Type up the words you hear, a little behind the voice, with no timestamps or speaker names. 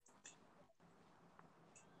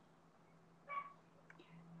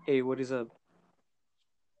Hey, what is up?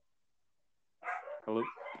 Hello?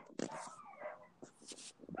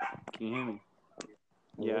 Can you hear me?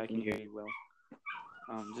 Yeah, Hello, I can can you hear hear? you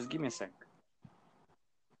well. Just give me a sec.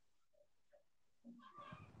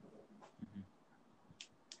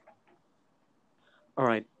 All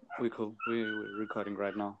right, we're cool. We're recording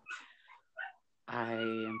right now. I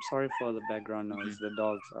am sorry for the background noise. The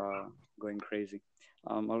dogs are going crazy.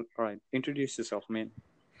 All right. Introduce yourself, man.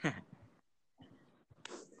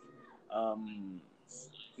 Um,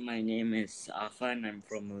 my name is Afan. I'm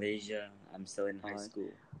from Malaysia. I'm still in All high right. school.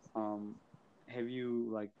 Um, have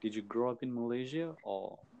you did you grow up in Malaysia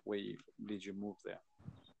or did you move there?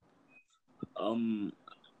 Um,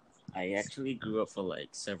 I actually grew up for like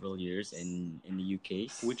several years in the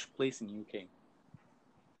UK, Which place in UK?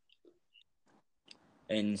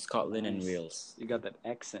 in Scotland and Nice. Wales. You got that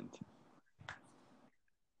accent.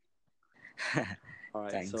 All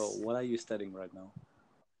right. So, Thanks. what are you studying right now?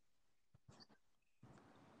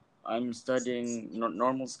 I'm studying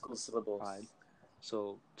normal school syllabus. Right.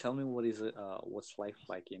 So tell me what is it? What's life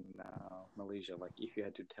like in Malaysia? Like, if you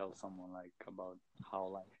had to tell someone about how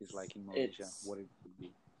life is like in Malaysia, It's what it would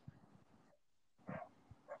be?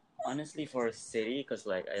 honestly for a city, because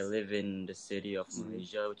like I live in the city of Mm-hmm.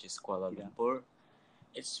 Malaysia, which is Kuala Yeah. Lumpur.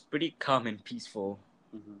 It's pretty calm and peaceful.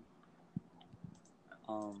 Mm-hmm.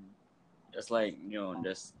 Um. It's like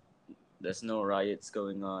there's no riots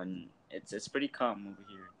going on. It's pretty calm over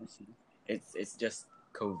here. I see. It's just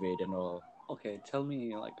COVID and all. Okay. Tell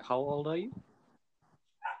me, how old are you?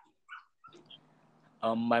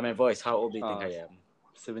 By my voice, how old do you think Uh, I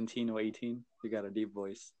 17 or 18? You got a deep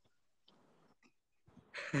voice.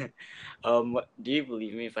 am? Do you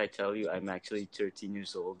believe me if I tell you I'm actually 13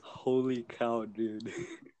 years old? Holy cow, dude!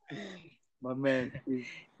 My man,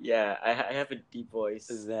 Yeah, I have a deep voice.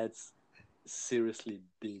 that's seriously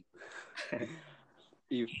deep.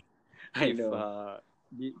 If I if know,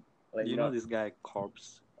 do, like do you know this guy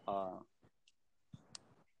Corpse?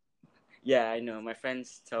 Yeah, I know. My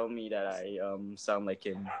friends tell me that I sound like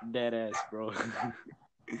him. Dead ass, bro.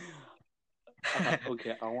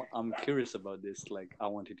 Okay, I'm curious about this. Like, I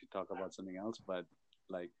wanted to talk about something else, but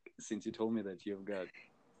like, since you told me that you've got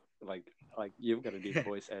a deep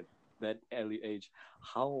voice at that early age,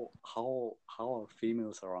 how are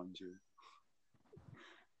females around you?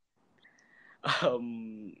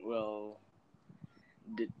 Well,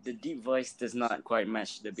 the deep voice does not quite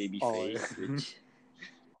match the baby Oh, face, which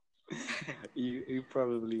you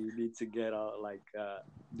probably need to get out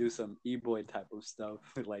do some e-boy type of stuff,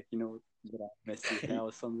 like get a messy hair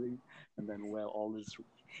or something, and then wear all this.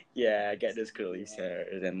 yeah, get those curly hair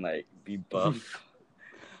and then like be buff.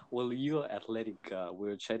 Well, you're athletic. We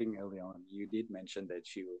were chatting early on. You did mention that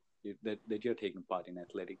that you're taking part in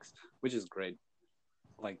athletics, which is great.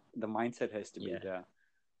 Like, the mindset has to be Yeah, there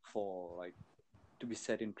for to be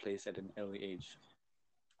set in place at an early age.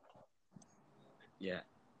 yeah.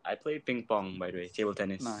 I play ping pong, by the way, table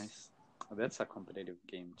tennis. Nice. That's a competitive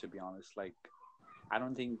game, to be honest. Like, I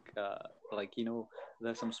don't think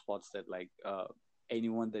there's some sports that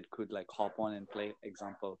anyone that could hop on and play.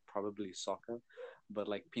 Example, probably soccer, but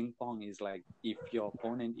like ping pong is like, if your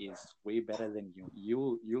opponent is way better than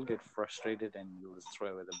you, you'll get frustrated and you'll just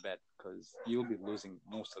throw away the bet because you'll be losing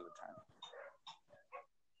most of the time.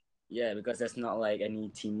 Yeah, because there's not like any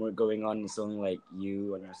teamwork going on. It's only like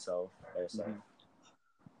you and yourself by yourself. Mm-hmm.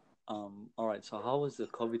 All right. So how was the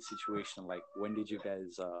COVID situation? Like, when did you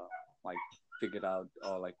guys like figured out,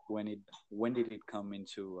 or like when did it come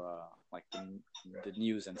into the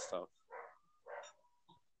news and stuff?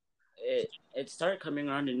 It started coming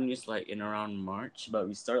around in the news like in around March, but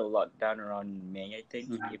we started lockdown around May, I think,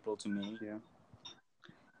 Mm-hmm. April to May. Yeah.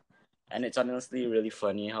 And it's honestly really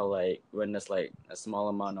funny how like when there's like a small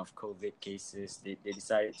amount of COVID cases, they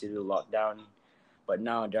decided to do lockdown, but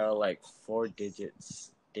now there are like 4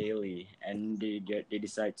 digits daily, and they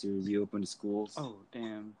decide to reopen the schools. Oh,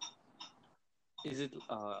 damn. Is it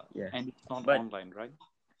Yeah, and it's not but online, right?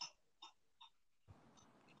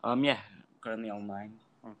 yeah, currently online,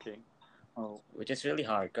 Okay. Oh, which is really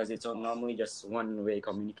hard because it's normally just one-way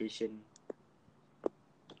communication.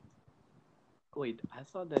 wait. I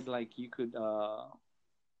thought that you could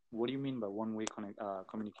what do you mean by one-way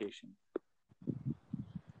communication?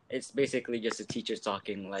 It's basically just the teachers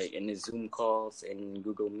talking like in the Zoom calls, in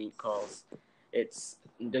Google Meet calls. It's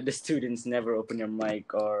the students never open their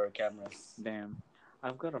mic or cameras. Damn.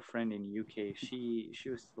 I've got a friend in UK. She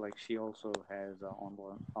was like, she also has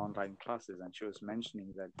online classes, and she was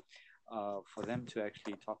mentioning that for them to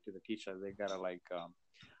actually talk to the teacher, they gotta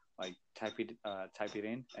type it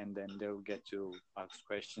in, and then they'll get to ask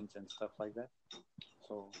questions and stuff like that.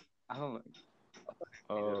 So I don't know.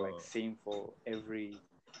 Is it like Oh, same for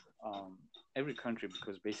um, every country?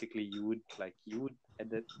 Because basically you would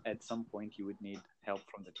at some point you would need help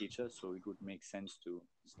from the teacher, so it would make sense to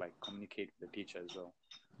just like communicate with the teacher as well.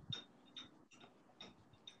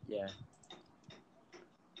 yeah.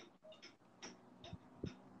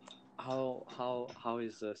 How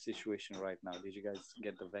is the situation right now? Did you guys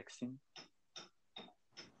get the vaccine?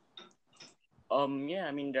 Yeah,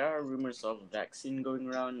 I mean, there are rumors of vaccine going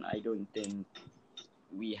around. I don't think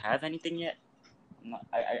we have anything yet. Not,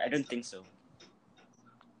 I don't think so.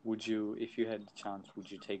 Would you, if you had the chance, would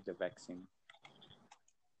you take the vaccine?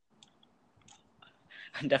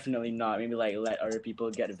 Definitely not. Maybe like let other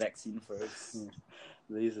people get a vaccine first.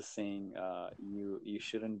 There is a saying, you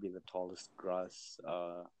shouldn't be the tallest grass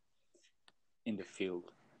in the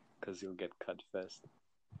field because you'll get cut first.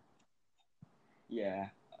 Yeah,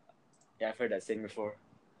 yeah, I've heard that saying before.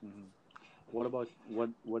 Hmm. What about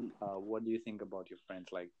what do you think about your friends?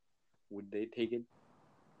 Like, would they take it?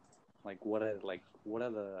 What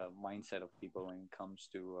are the mindset of people when it comes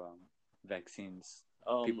to vaccines?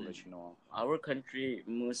 People Um, that you know of. our country,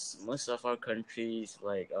 most of our countries,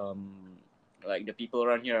 like the people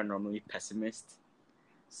around here are normally pessimist.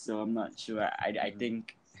 So I'm not sure. I Mhm.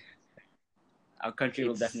 think our country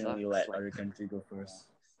will It definitely sucks. let Like, other country go yeah. first.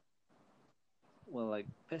 Well,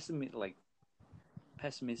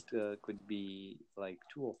 pessimist could be like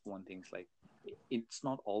two of one things. Like, it's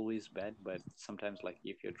not always bad, but sometimes like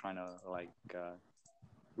if you're trying to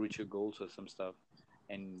reach your goals or some stuff,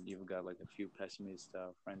 and you've got like a few pessimist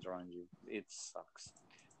friends around you, it sucks.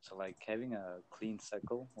 So like having a clean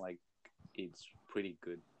circle, like it's pretty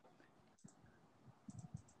good.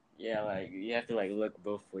 Yeah, like you have to like look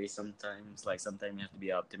both ways sometimes. Like sometimes you have to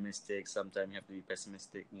be optimistic, sometimes you have to be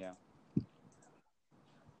pessimistic. Yeah.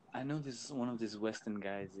 I know this is one of these Western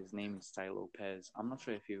guys. His name is Ty Lopez. I'm not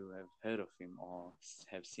sure if you have heard of him or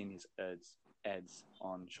have seen his ads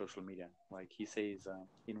on social media. Like he says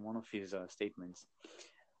in one of his statements,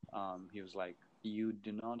 he was like, "You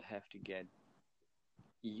do not have to get."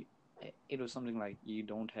 You, it was something like, "You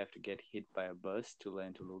don't have to get hit by a bus to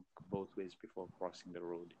learn to look both ways before crossing the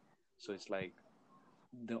road." So it's like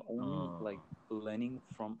the only Oh, like learning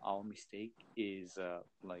from our mistake is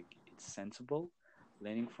like it's sensible.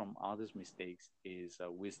 Learning from others mistakes is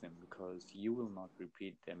wisdom, because you will not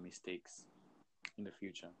repeat their mistakes in the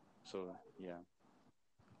future. So yeah.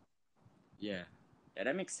 yeah, yeah,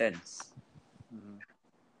 that makes sense. Hmm.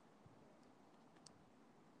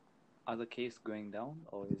 Are the case going down,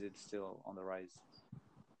 or is it still on the rise?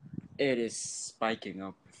 It is spiking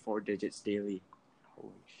up 4 digits daily.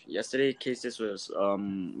 Holy shit. Yesterday cases was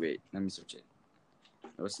wait, let me search it.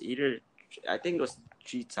 It was either I think it was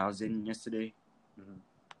 3,000 yesterday. Hmm.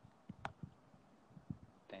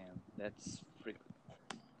 Damn, that's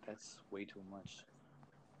way too much.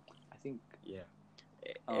 I think Yeah,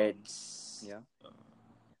 um it's yeah.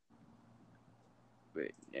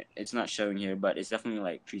 wait, it's not showing here, but it's definitely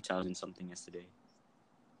like 3,000 something yesterday,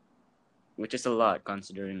 which is a Hmm. lot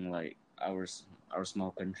considering like our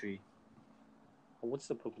small country. What's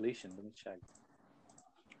the population? Let me check.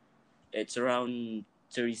 It's around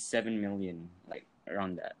 37 million, like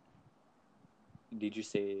around that. Did you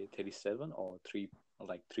say 37 or 3,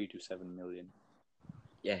 like 3 to 7 million?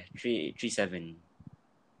 Yeah, 337.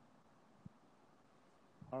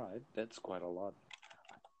 All right, that's quite a lot.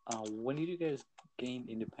 When did you guys gain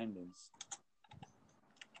independence?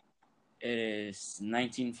 It is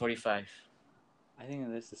 1945. I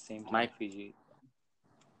think that's the same time My Fiji.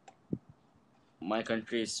 my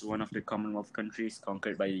country is one of the Commonwealth countries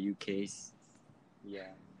conquered by the UK's.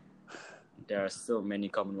 Yeah. There are still many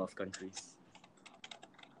Commonwealth countries.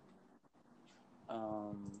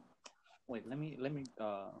 Um, wait, let me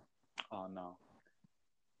oh no.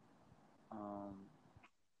 Um,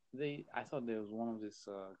 I thought there was one of these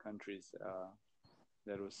countries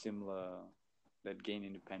that was similar, that gained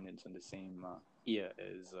independence on the same year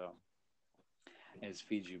as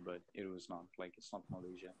Fiji, but it was not. Like, it's not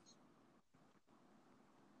Malaysia.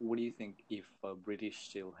 What do you think, if British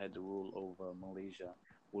still had the rule over Malaysia,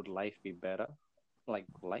 would life be better? Like,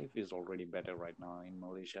 life is already better right now in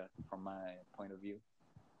Malaysia, from my point of view.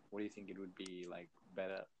 What do you think it would be like,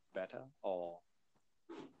 better, or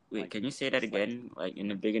Wait, like can you say that just like again? Like in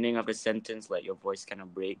the beginning of the sentence, like your voice kind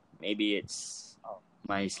of break. Maybe it's oh,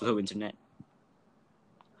 my slow internet.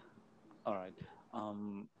 all right.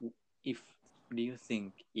 If do you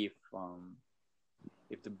think if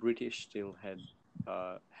the British still had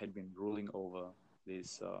been ruling over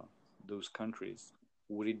these those countries,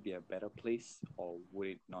 would it be a better place, or would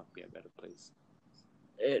it not be a better place?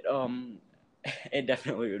 It it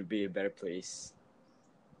definitely would be a better place.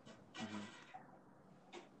 Hmm.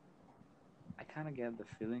 kind of get the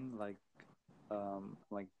feeling like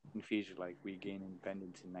in Fiji, like we gained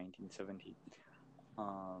independence in 1970.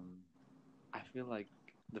 Um, I feel like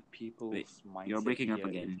the Wait, people's you're mindset breaking up here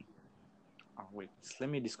is. again. Oh, wait, let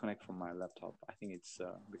me disconnect from my laptop. I think it's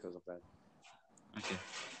because of that. Okay.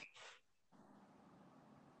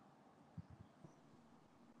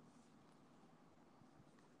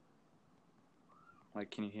 Like,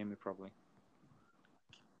 can you hear me properly?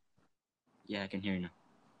 Yeah, I can hear you now.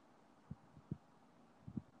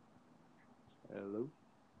 Hello?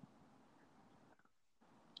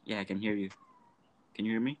 Yeah, I can hear you. Can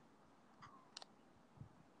you hear me?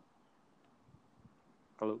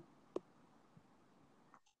 Hello?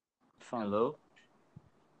 Fun. Hello?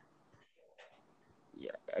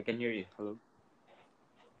 Yeah, I can hear you. Hello?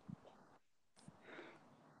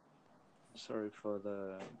 Sorry for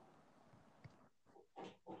the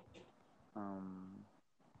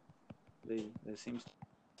there seems to be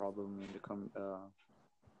a problem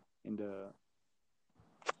in the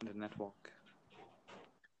network.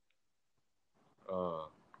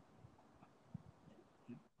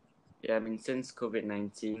 Yeah, I mean, since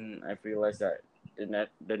COVID-19, I've realized that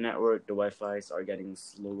the network, the Wi-Fi's are getting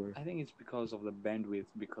slower. I think it's because of the bandwidth,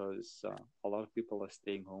 because a lot of people are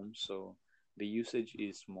staying home, so the usage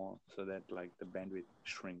is more, so that like the bandwidth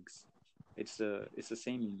shrinks. It's the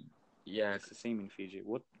same. Yeah, It's the same in Fiji.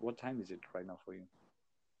 What time is it right now for you?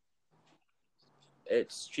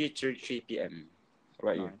 it's 3:33 p.m.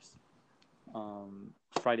 right here. Nice.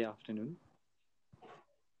 Friday afternoon.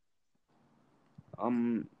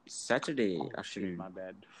 Saturday Oh shit, afternoon. my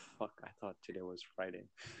bad. Fuck, I thought today was Friday.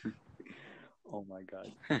 Oh my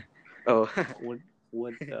god. Oh,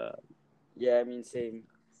 What? yeah. I mean, same.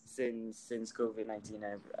 Since COVID-19,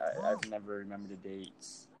 I've never remembered the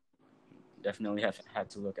dates. Definitely have had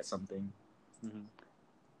to look at something. Mhm.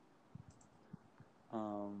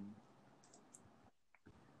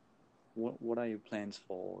 What are your plans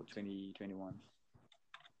for 2021?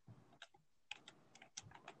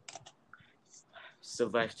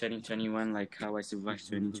 Survive 2021 like how I survived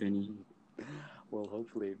 2020. Well,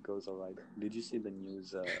 hopefully it goes all right. Did you see the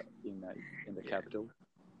news in the capital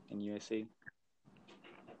in USA?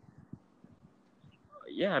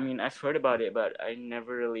 Yeah, I mean, I've heard about it, but I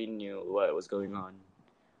never really knew what was going on.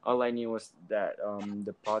 All I knew was that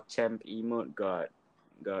the PogChamp emote got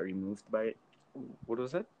removed by it. What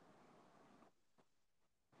was that?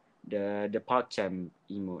 The PogChamp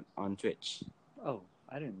emote on Twitch. Oh,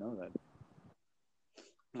 I didn't know that.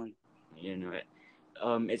 Like, You know it.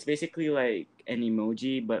 It's basically like an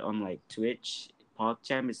emoji, but on like Twitch.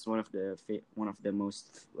 PogChamp is one of the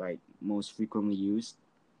most frequently used.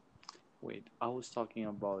 wait, I was talking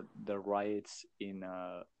about the riots in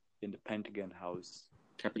the Pentagon House.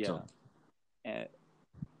 Capital. Yeah.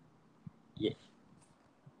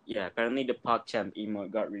 Yeah, apparently the PogChamp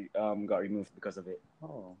emote got removed because of it.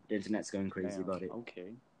 Oh, The internet's going crazy damn. about it.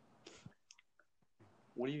 Okay.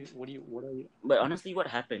 What are you? But honestly, what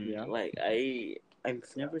happened? Yeah. Like I've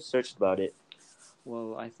never searched about it.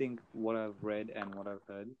 Well, I think what I've read and what I've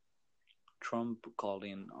heard, Trump called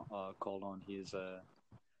on his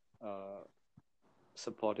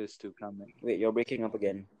supporters to come in. Wait, you're breaking up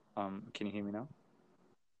again. Can you hear me now?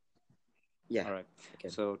 Yeah. All right. Okay.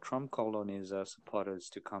 So Trump called on his supporters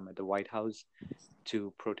to come at the White House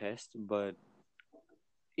to protest, but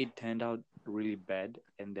it turned out really bad,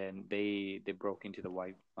 and then they broke into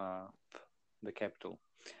the Capitol.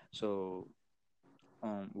 So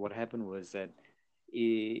what happened was that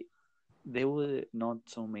there were not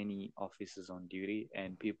so many officers on duty,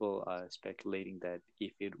 and people are speculating that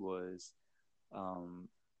if it was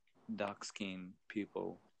dark-skinned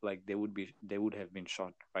people, like they would have been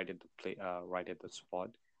shot right at the spot,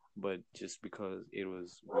 but just because it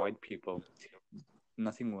was white people,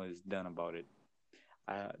 nothing was done about it.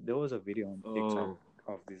 There was a video on TikTok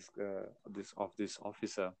of this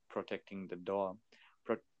officer protecting the door.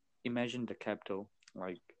 Imagine the Capitol,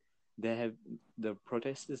 like the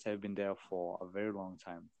protesters have been there for a very long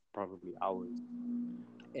time, probably hours,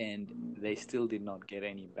 and they still did not get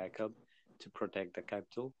any backup to protect the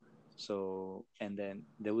Capitol. So, and then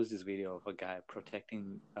there was this video of a guy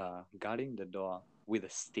guarding the door with a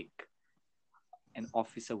stick, an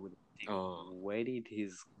officer with a stick. Where did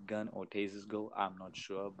his gun or tasers go? I'm not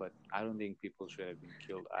sure, but I don't think people should have been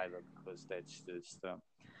killed either, because that's just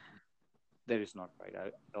that is not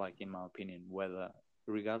right. Like in my opinion, whether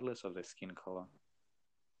regardless of the skin color.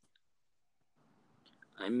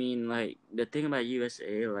 I mean, like the thing about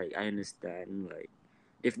USA, like I understand, like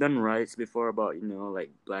they've done riots before about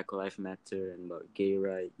like Black Lives Matter and about gay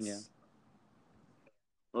rights. Yeah.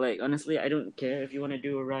 Like honestly, I don't care if you want to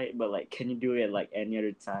do it right, but like, can you do it like any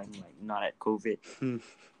other time? Like not at COVID.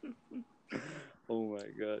 Oh my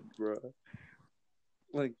god, bro!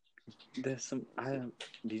 Like, there's some.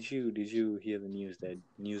 Did you hear the news that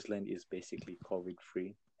New Zealand is basically COVID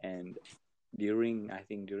free, and during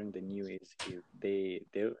the New Year's Eve, they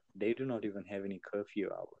do not even have any curfew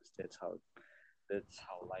hours. That's how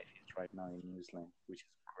life is right now in New Zealand, which is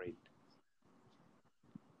great.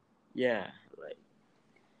 Yeah, like,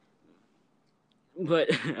 but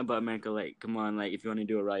about America, like, come on, like, if you want to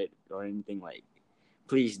do it right or anything, like,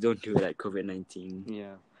 please don't do it at COVID-19.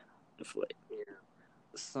 Yeah. Like,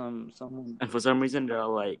 Someone. and for some reason, there are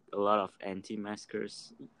like a lot of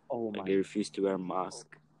anti-maskers. Oh Like my! they refuse to wear a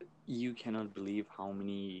mask. You cannot believe how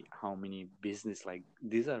many business, like,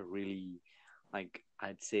 these are really, like,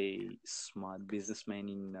 I'd say smart businessmen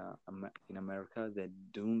in America that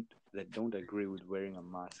don't agree with wearing a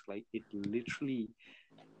mask. Like, it literally,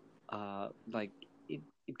 like,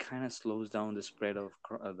 it kind of slows down the spread of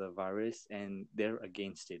the virus, and they're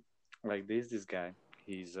against it. Like, there's this guy.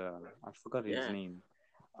 He's I forgot his Yeah, name.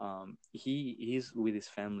 He's with his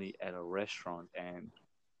family at a restaurant, and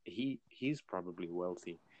he's probably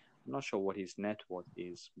wealthy. I'm not sure what his net worth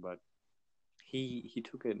is, but he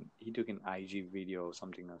took an IG video or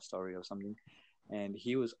something, a story or something, and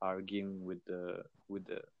he was arguing with the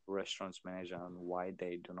restaurant's manager on why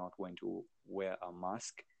they do not want to wear a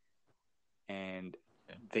mask, and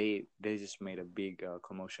yeah, they just made a big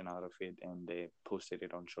commotion out of it, and they posted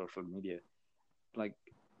it on social media. Like,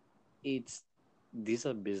 it's these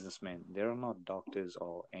are businessmen. They're not doctors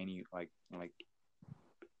or any, like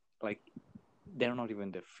they're not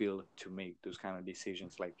even the field to make those kind of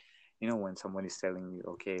decisions. Like, when someone is telling you,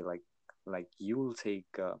 okay, like you will take,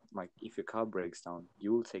 like, if your car breaks down,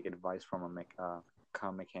 you will take advice from a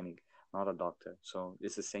car mechanic, not a doctor. So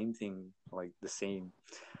it's the same thing. Like, the same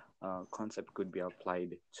concept could be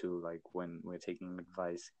applied to, like, when we're taking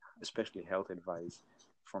advice, especially health advice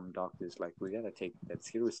from doctors. Like, we gotta take that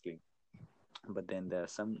seriously. But then there are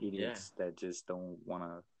some yeah, idiots that just don't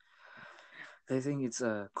wanna. They think it's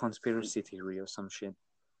a conspiracy theory or some shit.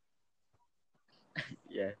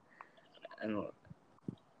 yeah. And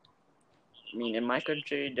I mean, in my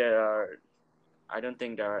country, there are. I don't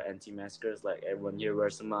think there are anti-maskers. Like everyone here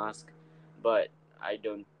wears a mask, but I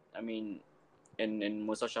don't. I mean, in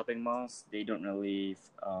most of shopping malls, they don't really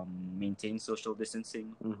maintain social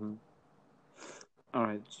distancing, Mm-hmm. All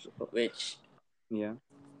right. So, which yeah.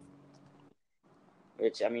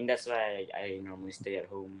 I mean that's why I normally stay at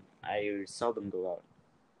home. I seldom go out.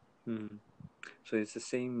 Mm-hmm. So it's the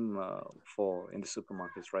same for in the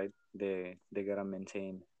supermarkets, right? They gotta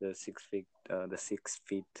maintain the 6 feet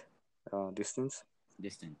distance.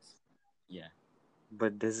 Distance. Yeah.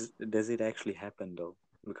 But does it actually happen though?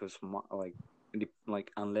 Because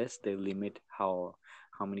like, unless they limit how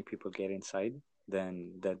many people get inside,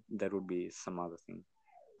 then that would be some other thing.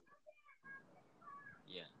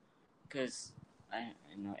 Yeah. Because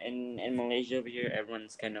in Malaysia over here,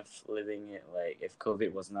 everyone's kind of living it like if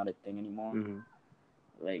COVID was not a thing anymore. Mm-hmm.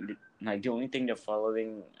 Like the only thing they're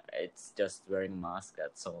following, it's just wearing a mask.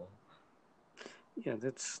 That's all. Yeah,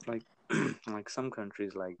 that's like like some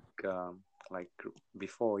countries, like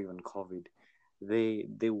before even COVID,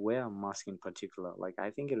 they wear a mask in particular. Like, I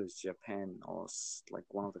think it was Japan or like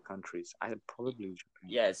one of the countries. I probably Japan.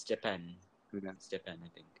 Yeah, it's Japan. Yeah, It's Japan, I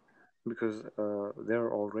think. because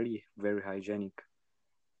they're already very hygienic,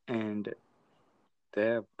 and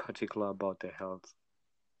they're particular about their health.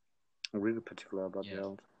 Really particular about their Yeah.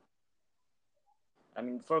 health. I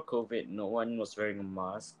mean, before COVID, no one was wearing a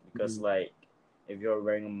mask because, Mhm. like, if you're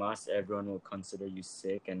wearing a mask, everyone will consider you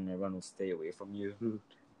sick and everyone will stay away from you. Mhm.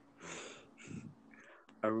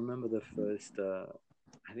 I remember the first.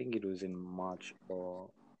 I think it was in March, or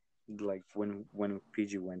like when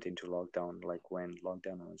PG went into lockdown, like when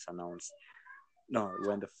lockdown was announced. No,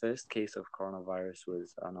 when the first case of coronavirus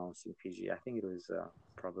was announced in PG, I think it was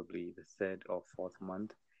probably the third or fourth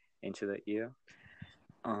month into the year.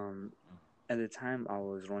 Um, at the time, I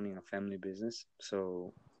was running a family business,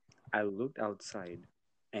 so I looked outside,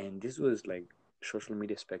 and this was like social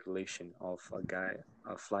media speculation of a guy,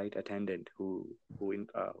 a flight attendant who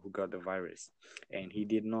got the virus, and he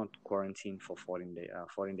did not quarantine for 14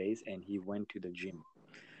 days, and he went to the gym.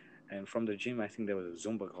 And from the gym, I think there was a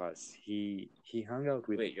Zumba class. He hung out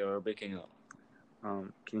with. Wait, you're breaking up.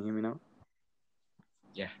 Can you hear me now?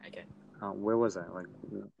 Yeah, I can. Where was I? Like,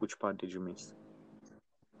 which part did you miss?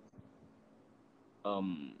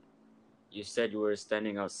 Um, you said you were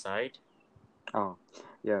standing outside. Oh,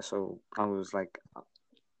 yeah. So I was like,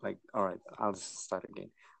 like, all right, I'll just start again.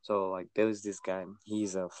 So like there was this guy,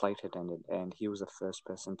 he's a flight attendant, and he was the first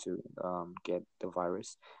person to get the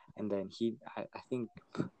virus. And then I think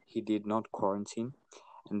he did not quarantine,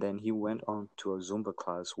 and then he went on to a Zumba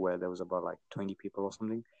class where there was about like 20 people or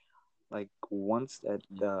something. Like once that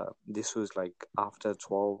this was like after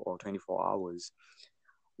 12 or 24 hours,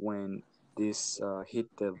 when this hit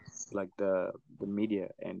the media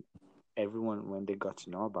and everyone, when they got to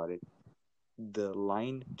know about it, the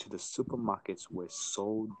line to the supermarkets was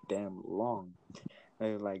so damn long.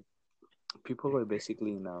 Like people were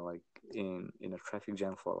basically in a in a traffic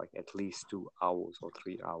jam for like at least 2 hours or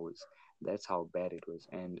 3 hours. That's how bad it was,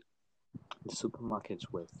 and the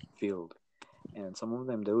supermarkets were filled. And some of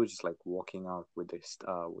them, they were just like walking out with this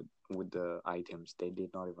with the items. They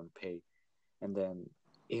did not even pay, and then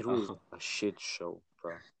it was Oh, a shit show,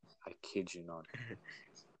 bro. I kid you not.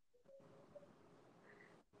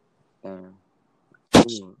 And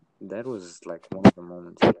that was like one of the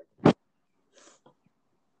moments.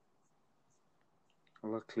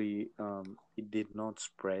 Luckily, it did not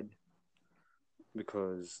spread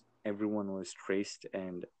because everyone was traced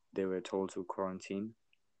and they were told to quarantine.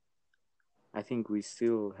 I think we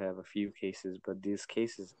still have a few cases, but these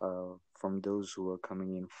cases are from those who are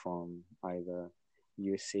coming in from either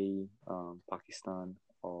USA, Pakistan,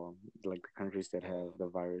 or like the countries that have the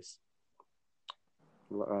virus.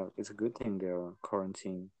 It's a good thing they're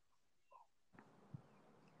quarantined.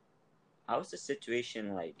 how's the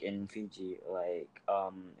situation like in Fiji, like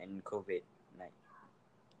in COVID? Like,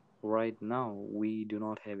 Right now, we do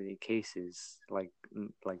not have any cases like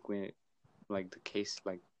we like the case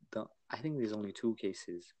like the I think there's only two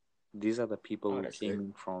cases. These are the people oh, who that's came good.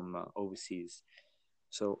 in from overseas.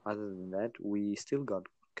 So other than that, we still got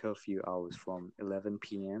curfew hours from 11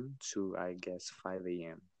 p.m. to I guess 5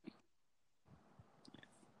 a.m.,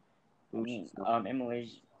 I which mean, is not.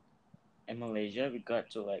 in Malaysia, we got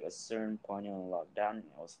to like a certain point in lockdown.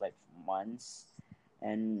 It was like months,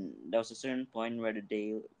 and there was a certain point where the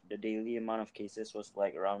daily amount of cases was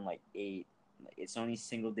like around like 8. Like, it's only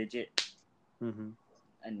single digit, Mm-hmm.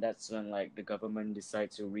 and that's when like the government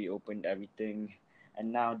decided to reopen everything,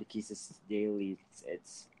 and now the cases daily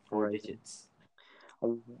it's four Rising. digits.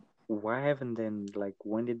 Why haven't then like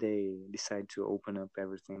when did they decide to open up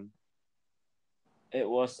everything? It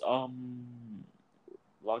was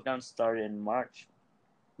lockdown started in March.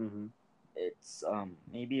 Mm-hmm. It's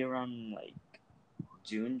maybe around like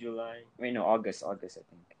June, July. Wait, no, August, I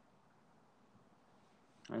think.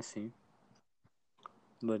 I see,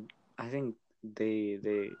 but I think they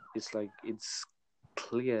it's like it's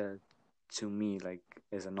clear to me like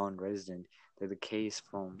as a non-resident that the cases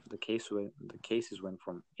went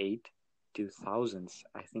from 8 to thousands.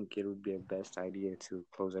 I think it would be a best idea to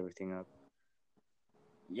close everything up.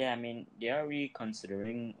 Yeah, I mean they are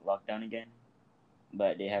reconsidering lockdown again,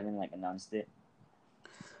 but they haven't like announced it.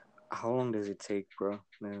 How long does it take, bro?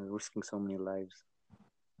 Risking so many lives.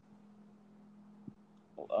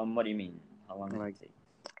 What do you mean? How long does it Like take?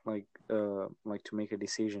 like to make a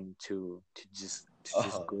decision to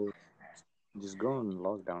Oh, just go on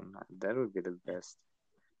lockdown. That would be the best.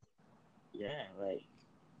 yeah, like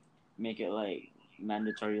make it like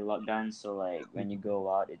mandatory lockdown. So like when you Mhm. go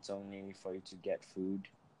out, it's only for you to get food.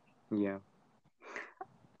 Yeah,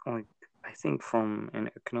 like I think from an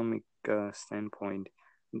economic standpoint,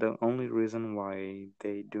 the only reason why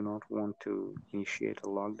they do not want to initiate a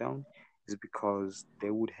lockdown is because they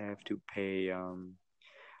would have to pay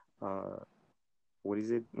uh what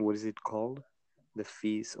is it called, the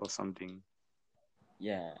fees or something,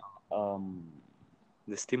 Yeah. Um,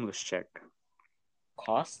 the stimulus check.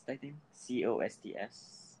 cost I think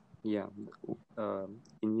COSTS. Yeah,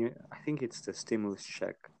 in your I think it's the stimulus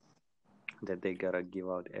check that they gotta give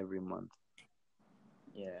out every month,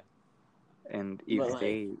 Yeah, and but if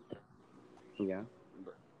they yeah.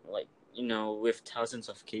 like with thousands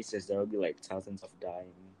of cases, there will be like thousands of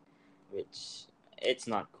dying, which it's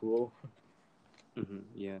not cool.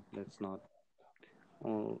 Yeah, that's not.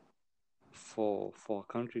 Well, for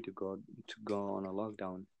a country to go on a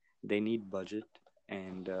lockdown, they need budget,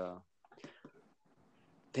 and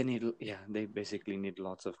they basically need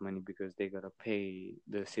lots of money because they gotta pay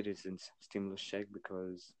the citizens stimulus check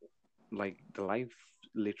because like the life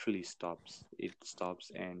literally stops. It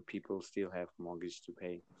stops, and people still have mortgage to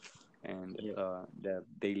pay, and Yeah. their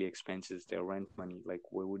daily expenses, their rent money. Like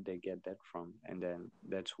where would they get that from? And then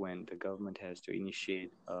that's when the government has to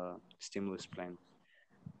initiate a stimulus plan.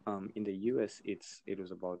 In the US, it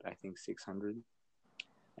was about I think 600,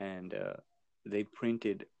 and they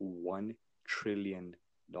printed $1 trillion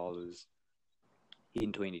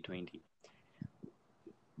in 2020.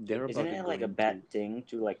 they're Isn't about to it go like a into. bad thing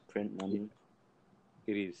to like print money?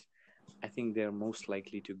 It is. I think they're most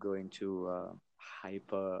likely to go into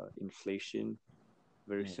hyperinflation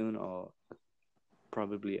very Yeah. soon, or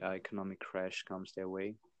probably an economic crash comes their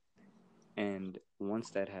way. And once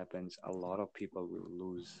that happens, a lot of people will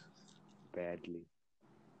lose badly.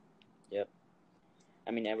 Yep.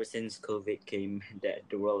 I mean, ever since COVID came,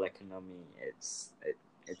 the world economy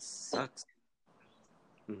it sucks.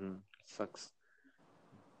 Sucks.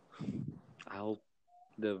 I hope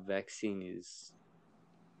the vaccine is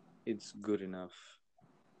it's good enough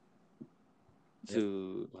Yep.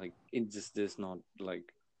 to like it just does not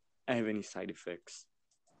like have any side effects.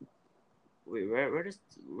 Wait, where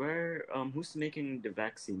who's making the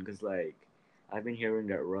vaccine? Because like I've been hearing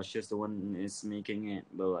that Russia's the one is making it,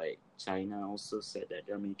 but like China also said that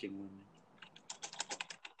they're making one.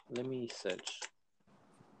 Let me search.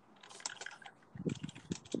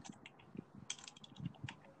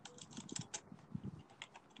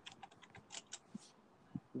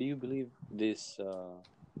 Do you believe this?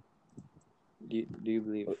 Do you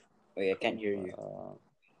believe? Wait, I can't hear you.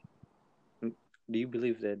 Do you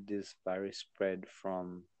believe that this virus spread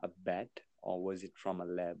from a bat or was it from a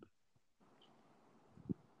lab?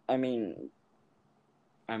 I mean,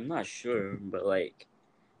 I'm not sure, but like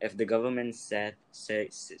if the government says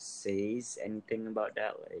anything about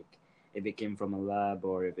that, like if it came from a lab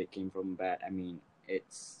or if it came from a bat, I mean,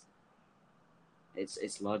 it's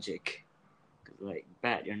logic. 'Cause, like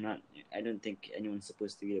bat, you're not. I don't think anyone's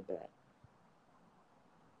supposed to get a bat.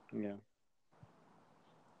 Yeah.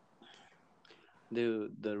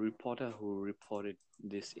 The reporter who reported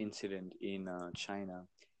this incident in China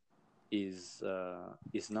is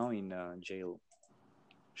now in jail.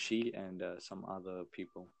 She and some other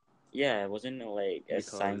people Yeah, wasn't it like a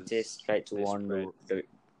because scientist tried to they warn spread. the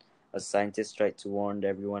a scientist tried to warn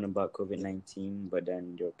everyone about COVID-19, but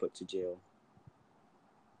then they were put to jail.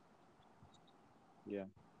 Yeah,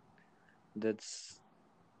 that's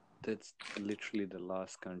that's literally the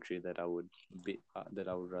last country that I would be that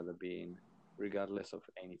I would rather be in, regardless of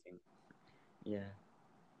anything. Yeah,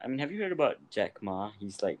 I mean, have you heard about Jack Ma?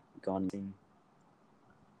 He's like gone missing.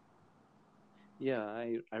 Yeah,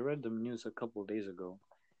 I read the news a couple days ago.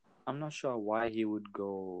 I'm not sure why he would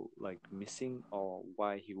go like missing or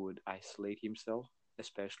why he would isolate himself,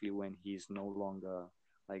 especially when he's no longer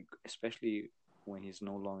especially when he's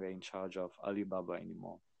no longer in charge of Alibaba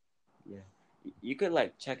anymore. Yeah, you could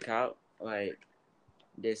like check out like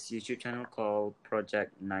this YouTube channel called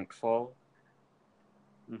Project Nightfall,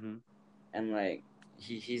 Mm-hmm. and like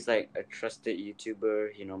he's like a trusted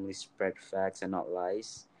YouTuber. He normally spread facts and not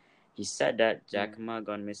lies. He said that Yeah. Jack Ma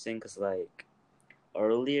gone missing because like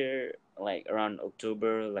earlier, like around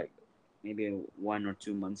October, like maybe 1 or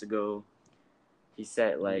 2 months ago, he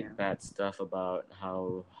said Yeah. like bad stuff about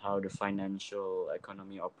how the financial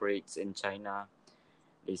economy operates in China.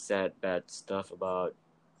 They said bad stuff about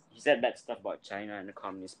he said bad stuff about China and the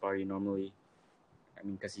Communist Party normally. I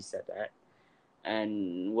mean, because he said that.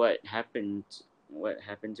 And What happened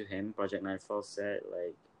to him? Project Nightfall said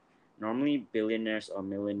like normally billionaires or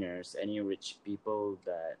millionaires, any rich people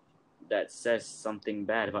that says something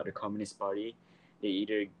bad about the Communist Party, they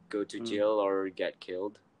either go to Mm. jail or get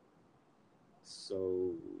killed.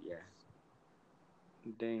 So yeah,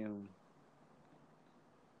 Damn.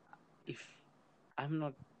 If I'm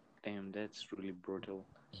not, damn, that's really brutal.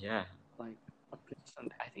 yeah, Like a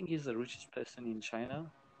person, I think he's the richest person in China.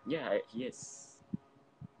 yeah. He is.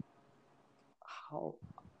 How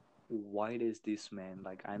why does this man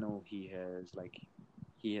like I know he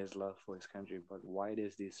has love for his country, but why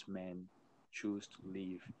does this man choose to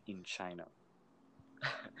live in China?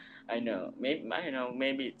 I know. Maybe I know.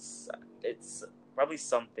 Maybe it's probably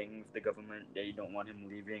something with the government. They don't want him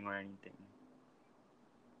leaving or anything.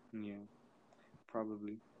 Yeah,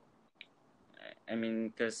 probably. I mean,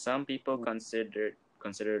 because some people consider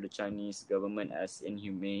the Chinese government as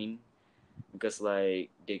inhumane because like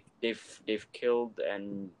they've killed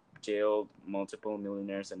and jailed multiple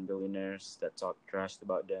millionaires and billionaires that talk trash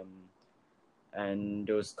about them, and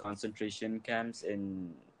those concentration camps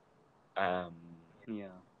in um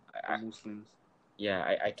Yeah, for I, Muslims. yeah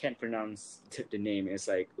I can't pronounce the name. It's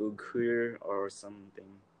like Uyghur or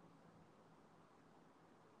something.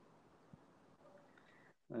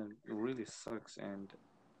 It really sucks, and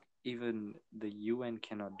even the UN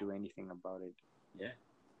cannot do anything about it. Yeah,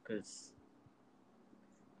 because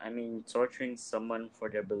I mean torturing someone for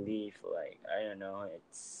their belief, like I don't know,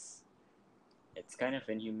 it's kind of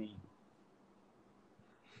inhumane.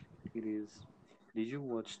 It is. Did you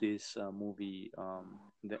watch this movie,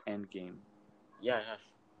 The End Game? Yeah, I have.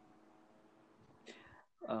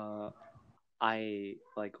 Uh, I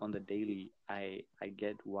like on the daily, I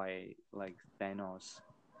get why like Thanos,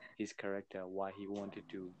 his character, why he wanted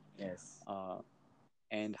to Yes, uh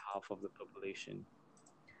end half of the population.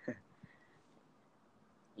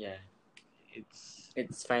 yeah, It's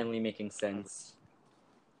it's finally making sense.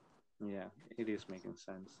 yeah, it is making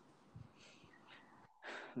sense.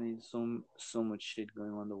 There's so much shit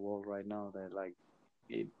going on in the world right now that like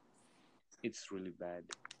it it's really bad.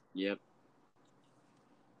 Yep.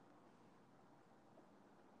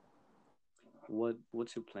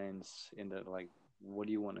 What's your plans in the like? What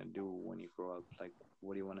do you want to do when you grow up? Like,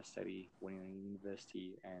 what do you want to study when you're in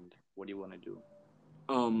university, and what do you want to do?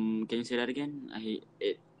 Can you say that again?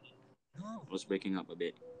 It was breaking up a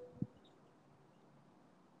bit.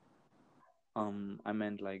 I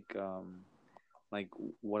meant like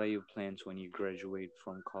what are your plans when you graduate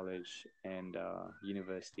from college and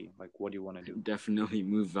university? Like, what do you want to do? Definitely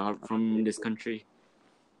move out from this country.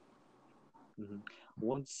 Hmm.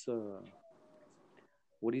 What's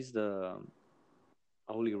what is the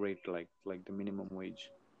hourly rate like the minimum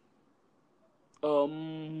wage?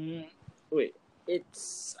 Um, wait,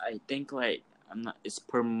 it's I think like I'm not. It's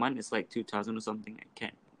per month. It's like 2,000 or something. I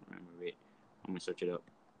can't remember. Wait, I'm gonna search it up.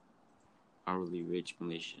 Hourly wage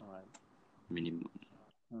Malaysia All right. minimum.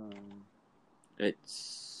 Um,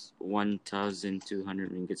 It's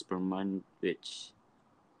 1,200 ringgits per month. Which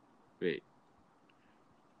wait,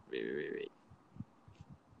 wait.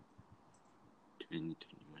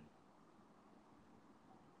 2021.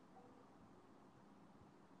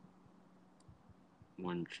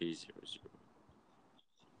 1300.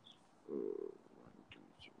 Oh, 1200.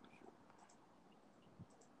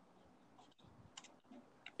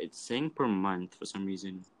 It's saying per month for some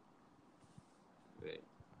reason. Wait.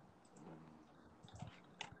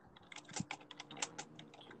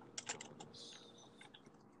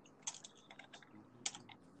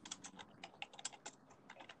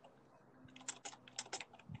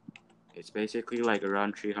 It's basically like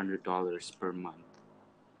around $300 per month.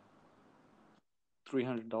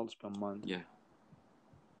 $300 per month. Yeah.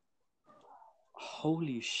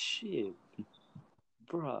 Holy shit,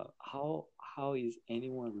 bruh! How is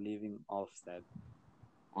anyone living off that?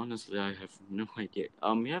 Honestly, I have no idea.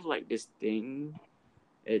 We have like this thing.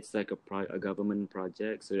 It's like a government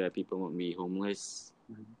project so that people won't be homeless.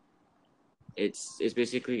 Mhm. It's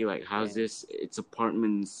basically like houses. It's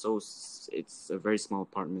apartments. So it's a very small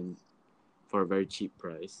apartment for a very cheap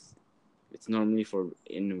price. It's normally for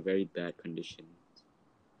in a very bad condition.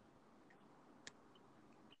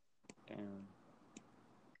 Damn.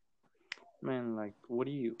 Man, like, what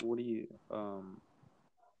do you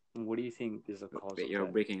think is the cause Wait, of you're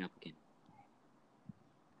that? breaking up again.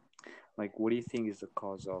 Like, what do you think is the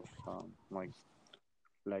cause of like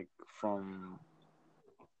from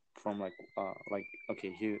like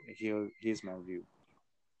okay, here's my view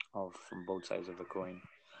of from both sides of the coin.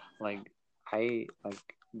 Like, I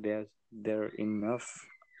like there are enough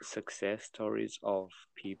success stories of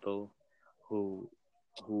people who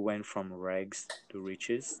went from rags to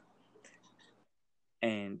riches.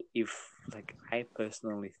 And if like I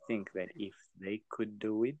personally think that if they could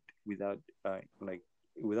do it without like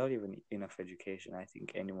without even enough education, I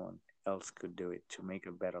think anyone else could do it to make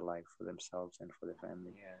a better life for themselves and for their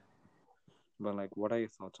family. Yeah. But like, what are your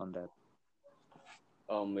thoughts on that?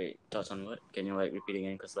 Wait, thoughts on what? Can you like repeat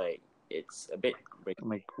again? Cause like it's a bit break.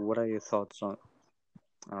 Like, what are your thoughts on?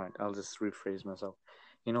 All right, I'll just rephrase myself.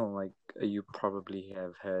 You know, like you probably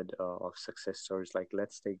have heard of success stories. Like,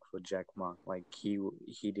 let's take for Jack Ma. Like,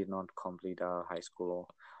 he did not complete high school or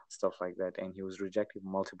stuff like that, and he was rejected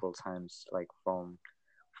multiple times, like from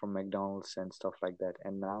McDonald's and stuff like that.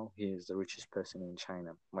 And now he is the richest person in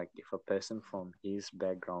China. Like, if a person from his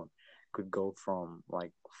background could go from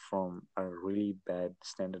a really bad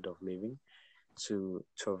standard of living to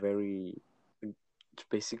a very to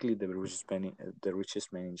basically the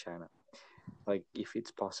richest man in China. Like, if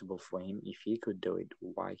it's possible for him, if he could do it,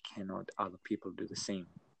 why cannot other people do the same?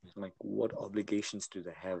 Like, what obligations do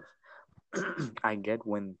they have? I get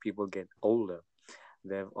when people get older,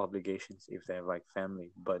 they have obligations if they have like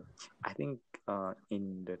family, but I think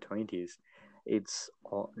in the 20s, it's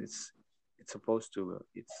supposed to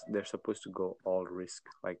it's they're supposed to go all risk,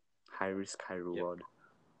 like high risk, high Yep. reward.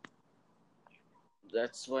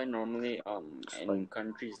 That's why normally It's like in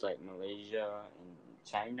countries like Malaysia and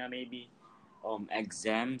China maybe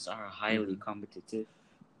exams are highly mhm. competitive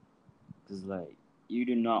because like you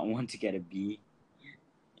do not want to get a B.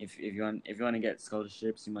 If you want to get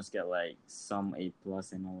scholarships, you must get like some A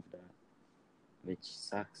plus and all of that, which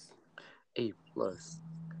sucks. A+.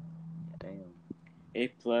 Damn. A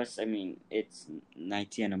plus, I mean, it's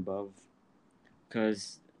 90 and above,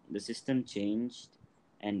 because the system changed,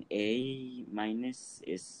 and A minus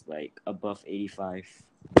is like above 85.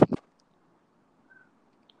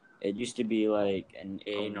 It used to be like an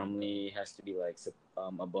A Oh my normally has to be like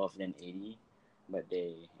above than 80, but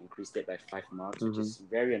they increased it by 5 marks, which God. is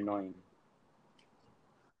very annoying.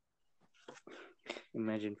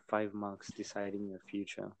 Imagine 5 marks deciding your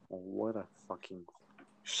future. Oh, what a fucking.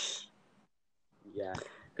 Yeah,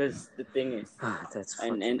 because the thing is, That's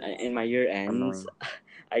and fucking in my year ends, annoying.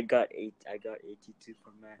 I got 82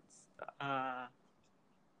 for maths.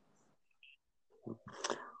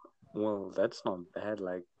 Well, that's not bad.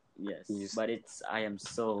 Like, Yes, you, but I am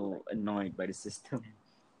so annoyed by the system.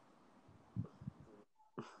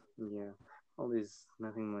 yeah. Well, there's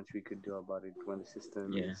nothing much we could do about it when the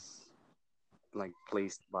system Yeah. is like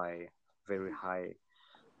placed by very high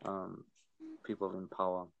people in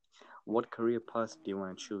power. What career path do you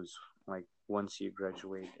want to choose? Like once you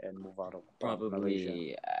graduate and move out of Malaysia?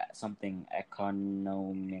 Probably something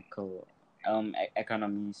economical,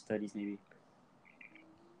 economy studies maybe.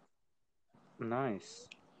 Nice.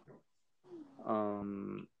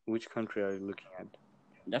 Which country are you looking at?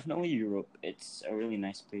 Definitely Europe. It's a really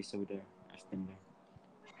nice place over there. I've been there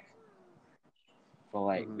for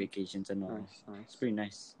like vacations and all. Nice, nice. It's pretty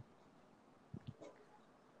nice.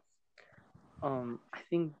 I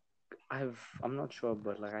think I'm not sure,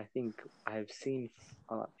 but like I think I've seen.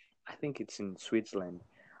 I think it's in Switzerland.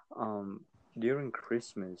 During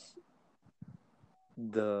Christmas,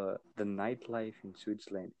 the nightlife in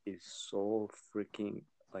Switzerland is so freaking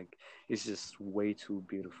like it's just way too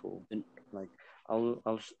beautiful. Like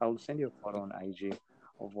I'll send you a photo on IG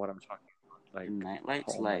of what I'm talking about. Like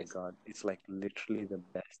Nightlights, oh my like god, it's like literally the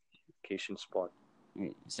best vacation spot.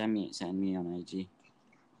 wait, send me on IG.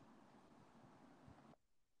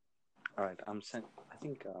 All right, I'm sent. I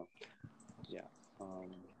think yeah.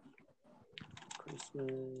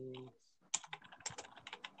 Christmas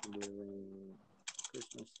during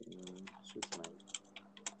Christmas in Switzerland.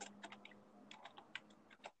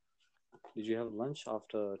 Did you have lunch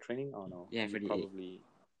after training or no? Yeah, You for the probably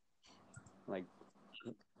like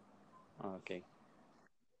okay.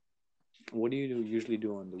 What do you usually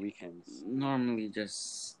do on the weekends? normally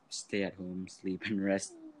just stay at home, sleep and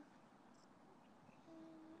rest.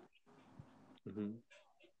 Mm-hmm.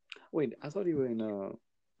 Wait, I thought you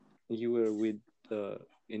were with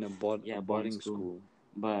in a Boarding boarding school. school.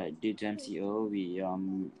 But due to MCO,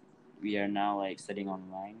 we are now like studying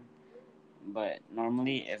online. But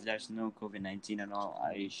normally, if there's no COVID-19 and all,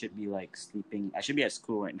 I should be like sleeping. I should be at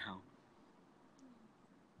school right now.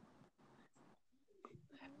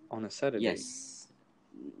 On a Saturday. Yes,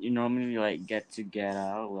 you normally like get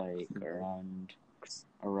out like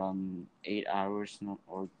around 8 hours,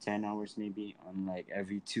 or 10 hours maybe, on like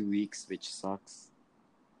every 2 weeks, which sucks.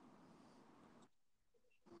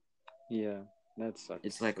 Yeah, that sucks.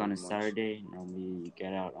 It's like so on a much. Saturday. Normally, you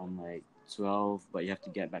get out on like 12, but you have to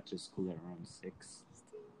get back to school at around 6.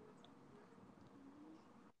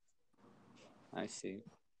 I see.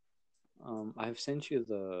 I've sent you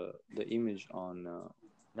the image on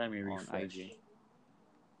Let me on refresh. IG.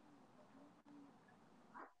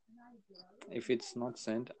 If it's not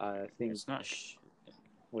sent, I think It's not.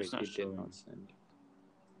 wait, it's not it did showing. not send.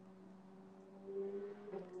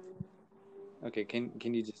 Okay,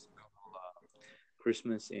 can you just Google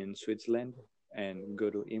Christmas in Switzerland and go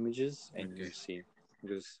to images and Okay. you see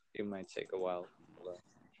because it might take a while for the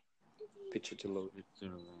picture to load.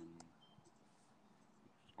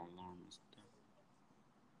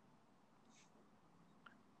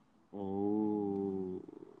 Oh,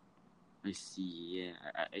 I see. Yeah,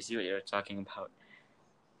 I see what you're talking about.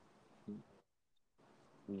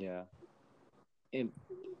 Yeah, it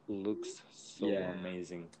looks so Yeah.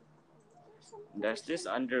 amazing. There's this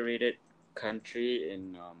underrated country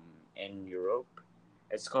in Europe.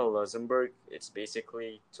 It's called Luxembourg. It's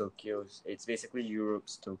basically Tokyo's. It's basically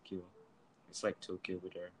Europe's Tokyo. It's like Tokyo over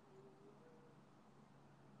there.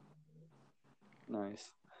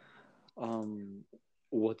 Nice.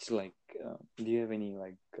 What's like? Do you have any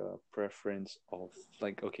like preference of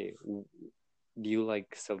like? Okay, do you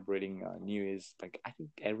like celebrating New Year's? Like, I think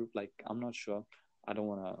I'm not sure. I don't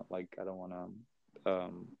wanna like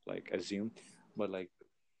assume, but like,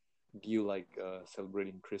 do you like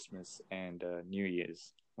celebrating Christmas and New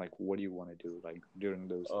Year's? Like, what do you want to do like during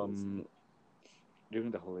those days?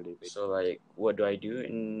 During the holiday period? So like, what do I do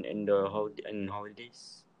in the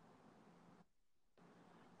holidays?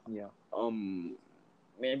 Yeah.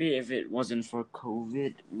 Maybe if it wasn't for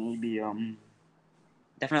COVID, maybe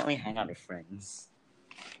definitely hang out with friends.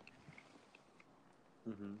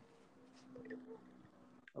 Mm-hmm.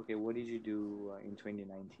 Okay, what did you do in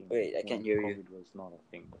 2019 Wait, I can't when hear you. COVID was not a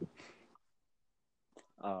thing?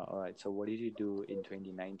 All right. So what did you do in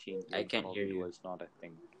 2019 I when can't hear COVID you. was not a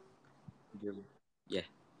thing? Do- Yeah.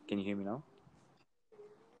 Can you hear me now?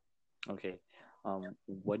 Okay.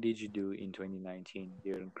 What did you do in 2019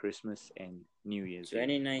 during Christmas and New Year's Eve?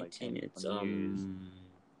 Like, 2019, and it's on New Year's.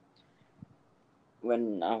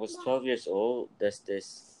 when I was 12 years old, there's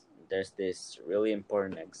this really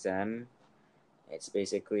important exam. It's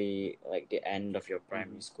basically like the end of your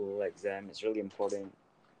primary school exam. It's really important.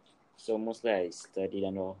 So mostly I studied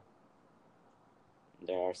and all.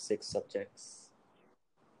 There are 6 subjects.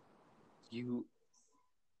 You,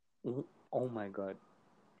 oh my God,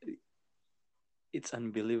 it's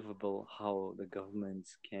unbelievable how the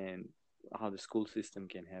governments can, how the school system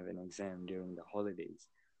can have an exam during the holidays.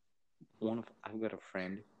 I've got a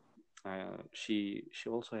friend. She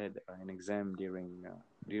also had an exam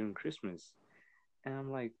during Christmas, and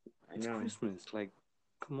I'm like, I it's know. Christmas. Like,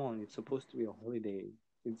 come on, it's supposed to be a holiday.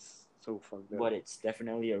 It's so fucked up. But it's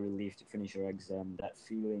definitely a relief to finish your exam. That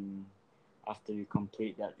feeling after you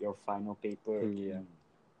complete that your final paper. Yeah.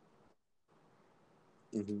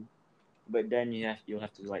 Mm-hmm. But then you'll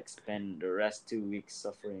have to like spend the rest 2 weeks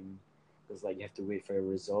suffering because like you have to wait for your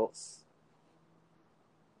results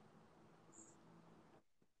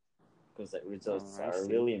because like results I are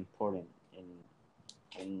see. really important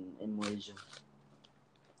in Malaysia.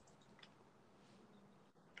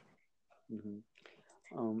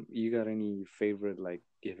 Mm-hmm. You got any favorite, like,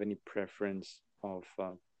 do you have any preference of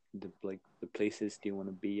the places do you want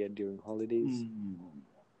to be at during holidays?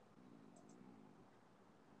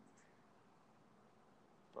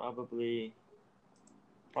 Probably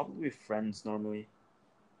probably friends normally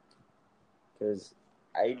because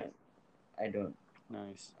I I don't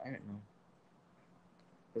Nice. I don't know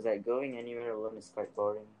because like going anywhere alone is quite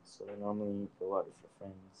boring. So I normally go out with your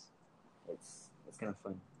friends. It's kind of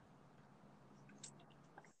fun.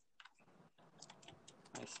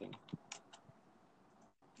 I see.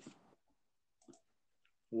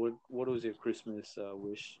 What was your Christmas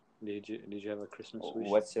wish? Did you have a Christmas wish?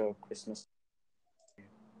 What's your Christmas?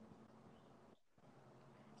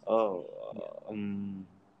 Oh, Yeah.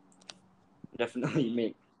 definitely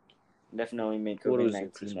make What COVID was your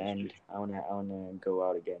 19 Christmas end. wish? I wanna go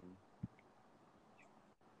out again.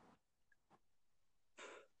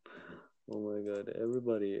 Oh my God,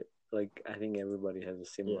 everybody, like, I think everybody has a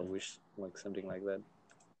similar Yeah. wish, like something like that.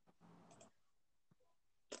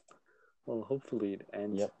 Well, hopefully it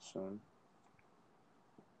ends Yep. soon.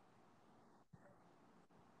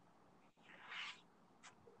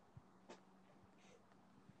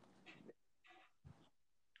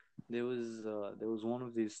 There was one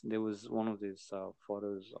of these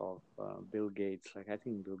photos of Bill Gates. Like, I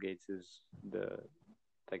think Bill Gates is the,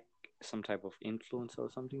 like, some type of influencer or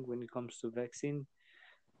something when it comes to vaccine.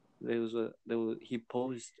 He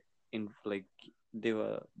posed in, like, there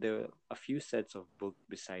were a few sets of book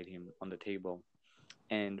beside him on the table,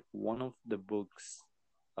 and one of the books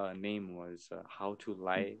name was How to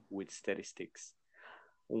Lie with Statistics.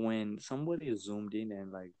 When somebody zoomed in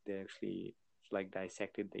and, like, they actually, like,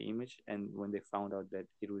 dissected the image, and when they found out that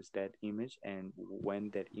it was that image and when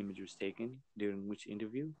that image was taken during which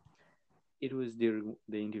interview, it was during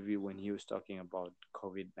the interview when he was talking about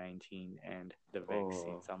COVID-19 and the Oh,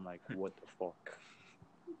 vaccines. I'm like, what the fuck?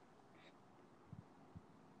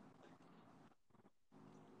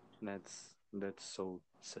 That's so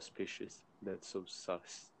suspicious. That's so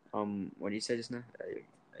sus. what did you say just now?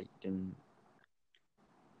 I didn't.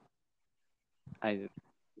 I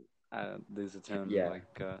There's a term Yeah,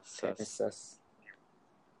 like kind of sus sus.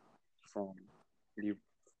 from you.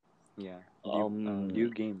 Yeah. Do Um, you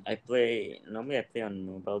game? I play normally. I play on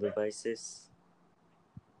mobile devices.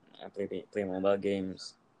 I play mobile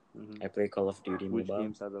games. Mm-hmm. I play Call of Duty Which Mobile.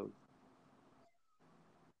 games are those?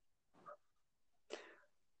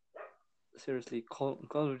 Seriously, Call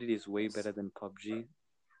of Duty is way Yes. better than PUBG.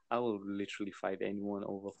 I will literally fight anyone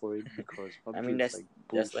over for it because I PUBG mean is like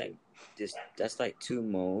that's like bullshit. that's like two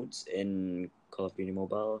modes in Call of Duty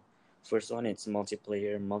Mobile. First one it's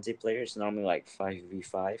multiplayer. Multiplayer is normally like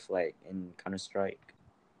 5v5 like in Counter Strike.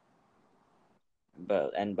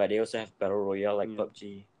 But they also have battle royale like Yeah.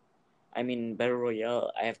 PUBG. I mean battle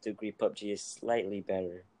royale I have to agree PUBG is slightly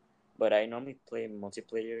better. But I normally play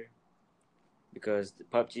multiplayer because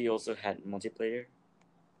PUBG also had multiplayer.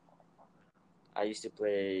 I used to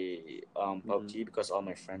play Mm-hmm. PUBG because all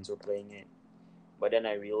my friends were playing it. But then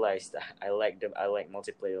I realized that I like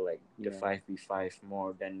multiplayer like the Yeah. 5v5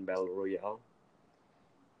 more than battle royale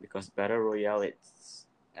because battle royale it's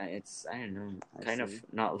I don't know I kind of see.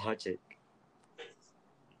 not logic.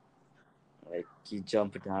 Like you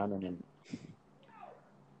jump down and then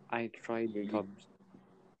I tried you PUBG.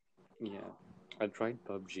 Yeah, I tried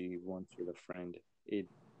PUBG once with a friend.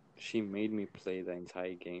 She made me play the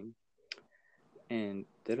entire game, and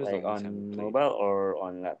there is like almost haven't on played. mobile or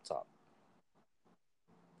on laptop.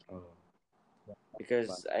 Oh, But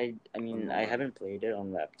because I on mean I mobile, haven't played it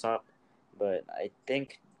on laptop, but I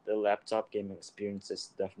think the laptop game experience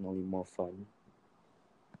is definitely more fun.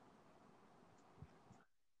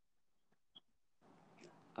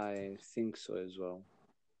 I think so as well.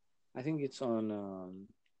 I think it's on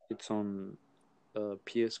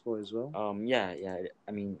PS4 as well. Yeah, yeah.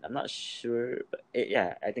 I mean, I'm not sure, but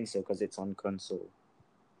yeah, I think so because it's on console.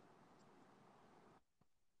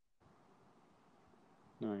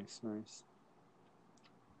 Nice, nice.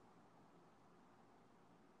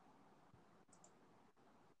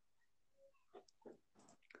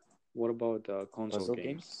 What about console Puzzle games?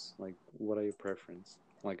 games. Like, what are your preference?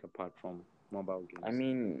 Like, apart from mobile I games?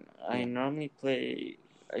 mean, I Yeah. normally play.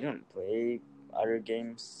 I don't play other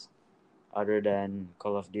games other than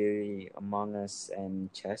Call of Duty, Among Us,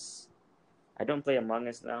 and chess. I don't play Among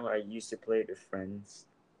Us now. I used to play it with friends,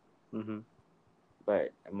 Mm-hmm.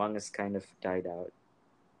 but Among Us kind of died out.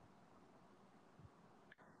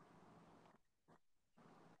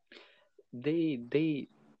 They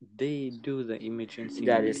do the emergency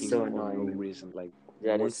That is meeting so for no annoying. reason. Like,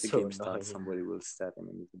 That is once the so game starts, annoying. somebody will start an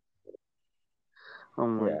emergency. Oh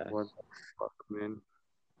my, Yeah, what the fuck, man!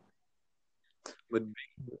 But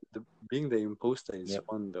being the imposter is yep.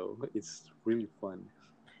 fun though. It's really fun.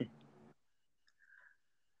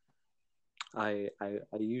 I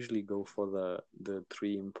usually go for the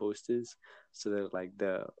three imposters, so that like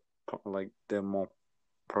there are more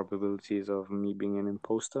probabilities of me being an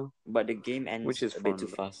imposter, But the game which ends is a bit too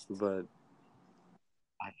fun. fast. But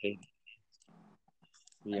I hate.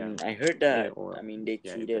 I Yeah, mean, I heard yeah, that. I well, mean, they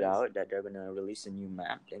yeah, it tweeted does. out that they're gonna release a new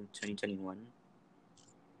map in 2021.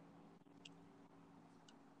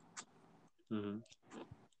 Hmm.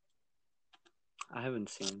 I haven't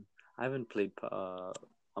seen. I haven't played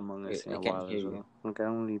Among Us Wait, in I a can't while hear as you. well. Like I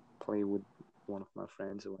only play with one of my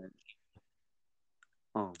friends when.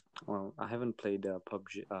 Oh well, I haven't played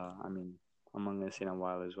PUBG. I mean Among Us in a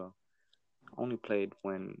while as well. Only played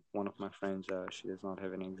when one of my friends she does not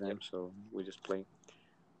have any Yep. exam, so we just play.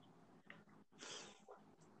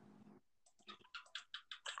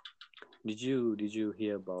 Did you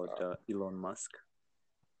hear about Elon Musk,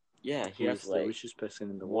 Yeah, he who has is the like richest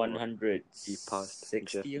person in the world? He passed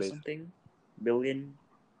Jeff 160 or Bezos. something billion.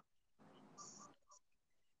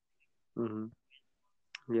 Hmm.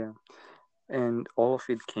 Yeah, and all of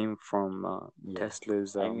it came from Yeah.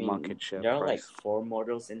 Tesla's I mean, market share there are like price. 4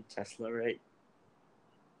 models in Tesla, right?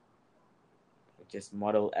 Which is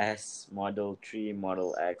Model S, Model 3,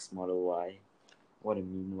 Model X, Model Y. What a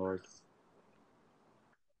meme lord.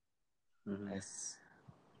 Hmm. S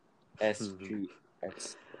S3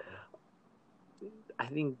 X. I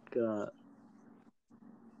think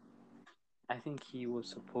I think he was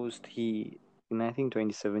supposed he in I think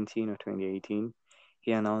 2017 or 2018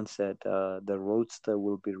 he announced that the Roadster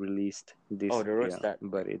will be released Oh, this the roads year, that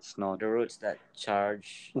but it's not. the roads that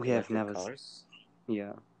charge We have electric never. cars.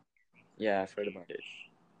 Yeah. Yeah, I've heard about it.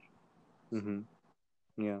 Mm-hmm.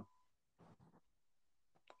 Yeah.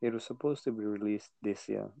 It was supposed to be released this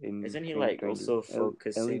year in Isn't he like 2020, also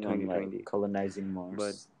early focusing on like 2020. colonizing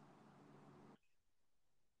But Mars?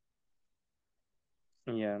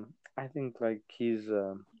 yeah, I think like he's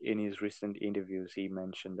in his recent interviews he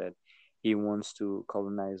mentioned that he wants to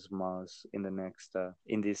colonize Mars in the next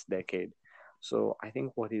in this decade. So I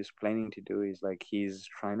think what he's planning to do is like he's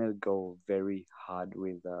trying to go very hard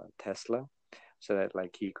with Tesla, so that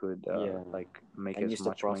like he could Yeah, like make and as use the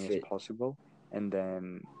much money as profit. possible, and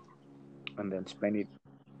then spend it.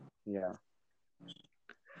 Yeah.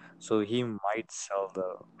 So he might sell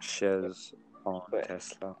the Yep. shares on But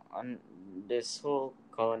Tesla. on this whole He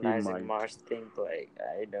colonizing might. Mars thing, like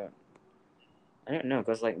I don't know,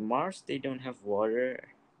 cause like Mars they don't have water,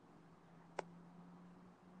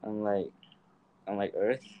 unlike unlike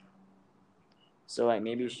Earth. So like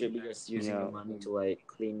maybe you should be just using the Yeah, money to like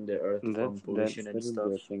clean the Earth from that's pollution and that would stuff.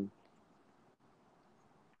 be a thing.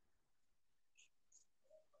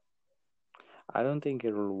 I don't think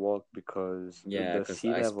it will work because Yeah, the cause sea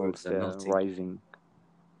levels icebergs are they're melting. rising.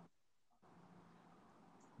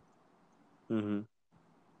 Hmm.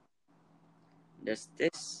 There's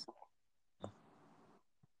this.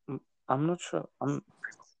 I'm not sure.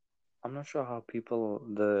 I'm not sure how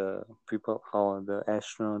how the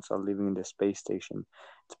astronauts are living in the space station.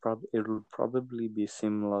 It'll probably be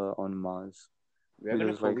similar on Mars We're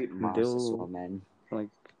gonna because like pollute Mars as they'll well, man. like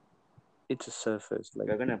it's a surface. Like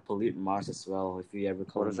We're gonna pollute Mars as well if we ever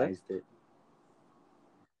what is that? colonized it.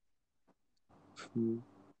 Hmm.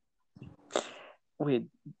 Wait,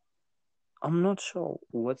 I'm not sure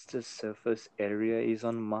what's the surface area is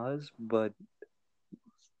on Mars, but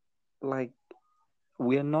like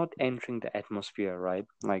we are not entering the atmosphere, right?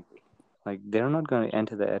 Like they're not going to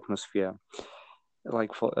enter the atmosphere.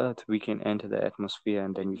 Like for Earth, we can enter the atmosphere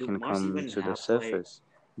and then we Do can Mars come even to the have like? surface.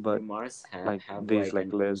 Do But Mars like have there's like like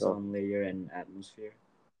an layers of ozone layer and atmosphere?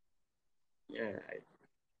 Yeah,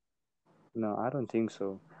 no, I don't think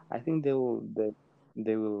so. I think they will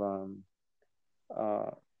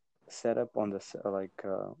uh set up on the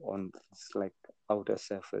on this like outer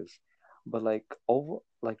surface, but like over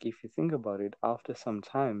like if you think about it, after some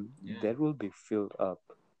time yeah. that will be filled up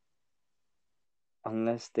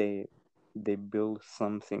unless they build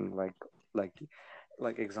something like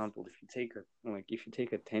like example, if you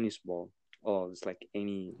take a tennis ball or it's like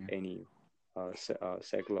Yeah. any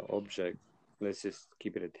circular object, let's just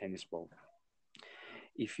keep it a tennis ball.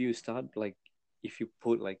 If you start like if you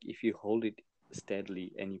put like if you hold it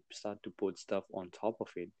steadily and you start to put stuff on top of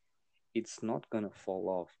it, it's not gonna fall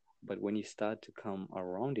off. But when you start to come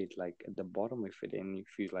around it, like at the bottom of it, and if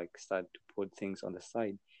you like start to put things on the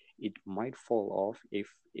side, it might fall off if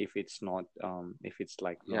it's not if it's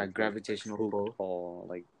like Yeah, not like gravitational hooked pull. or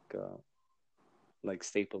like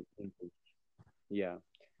stapled into. Yeah,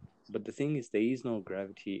 but the thing is, there is no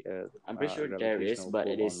I'm pretty sure there is, gravitational but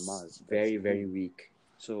it pull on is Mars. That's very, the very thing. weak.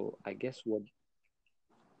 So I guess what,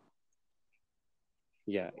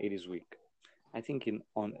 yeah, it is weak. I think in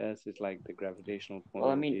on Earth it's like the gravitational Well,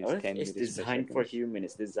 I pull mean, is Earth 10 is meters per designed for second. human.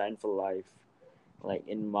 It's designed for life. Like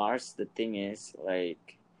in Mars, the thing is,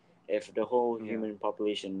 like, if the whole Yeah, human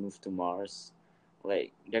population moved to Mars,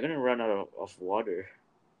 like, they're gonna run out of water.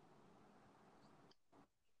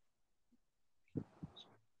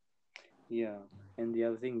 yeah. And the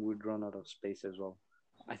other thing would run out of space as well.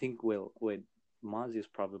 I think, well, wait, Mars is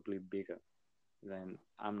probably bigger than,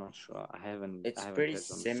 I'm not sure. I It's haven't pretty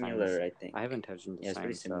touched on the science. similar, I think. I haven't touched on the Yeah, it's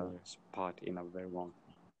pretty science similar. part in a very long.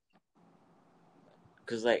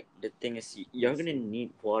 Because, like, the thing is, you're Let's gonna see.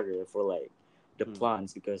 need water for, like, the Hmm.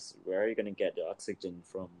 plants, because where are you gonna get the oxygen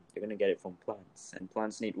from? You're gonna get it from plants, and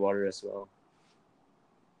plants need water as well.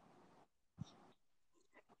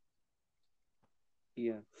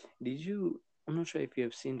 Yeah. Did you? I'm not sure if you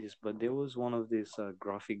have seen this, but there was one of this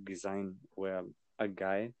graphic design where a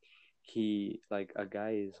guy, a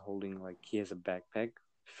guy is holding like he has a backpack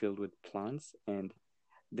filled with plants, and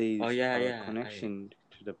Oh, there's yeah, a yeah, connection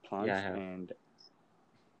to the yeah, I plants, have.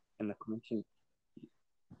 and the connection,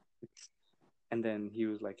 and then he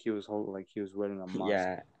was wearing a mask,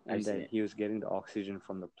 Yeah, I've and seen then it. he was getting the oxygen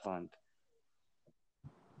from the plant.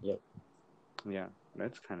 Yep. Yeah,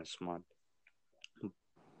 that's kind of smart.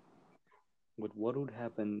 But what would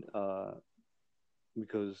happen?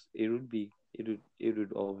 Because it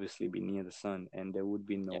would obviously be near the sun, and there would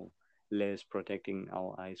be Yeah. no layers protecting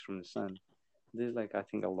our eyes from the sun. There's like I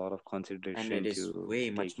think a lot of And it consideration is to way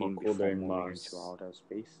much take more in colder before in moving into Mars. outer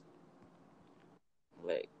space.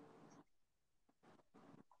 Like,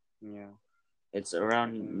 Yeah, it's I can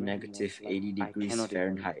around imagine. negative Like 80 I degrees cannot even.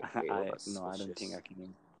 Fahrenheit. Wait, I what's no, I don't think Celsius? I can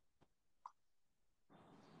even.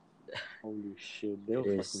 Holy shit, It they'll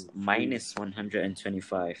is fucking freeze minus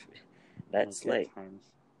 125. That's like at like, times.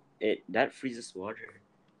 that freezes water.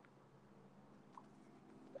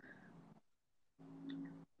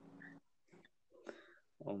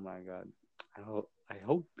 Oh my god. I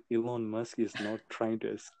hope Elon Musk is not trying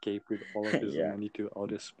to escape with all of his Yeah. money to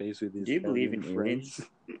outer space with Do his you believe alien in friends. aliens?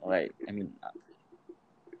 Like, I mean,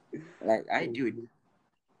 like, I Oh, do.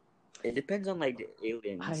 It depends on, like, the I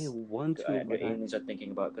aliens. want to, but The aliens are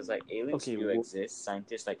thinking about, because, like, aliens okay. do exist.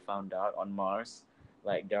 Scientists, like, found out on Mars,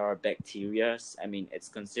 like, there are bacterias. I mean, it's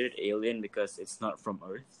considered alien because it's not from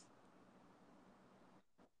Earth.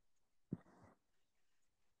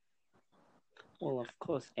 Well, of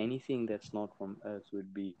course, anything that's not from Earth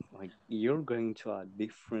would be like you're going to a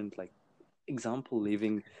different like example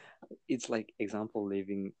living. It's like example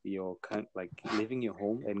leaving your like leaving your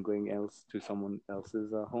home and going else to someone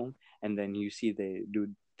else's home, and then you see they do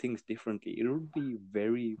things differently. It would be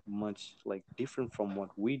very much like different from what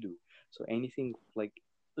we do. So anything like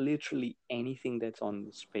literally anything that's on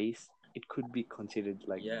space, it could be considered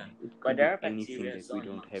like Yeah, it but could there be are anything bacteria that we on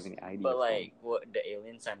don't have Mars. any idea But, from. like, what the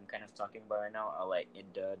aliens I'm kind of talking about right now are, like,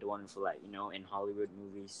 the one for, like, in Hollywood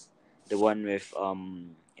movies, the one with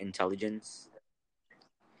intelligence.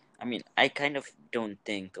 I mean, I kind of don't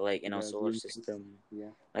think, like, in our The solar immune system, system,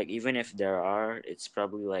 yeah. like, even if there are, it's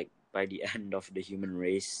probably, like, by the end of the human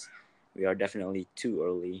race, we are definitely too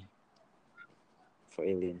early for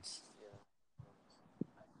aliens.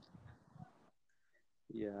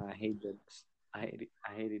 Yeah, I hate that. I hate it.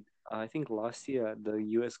 I hate it. I think last year the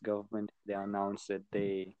U.S. government they announced that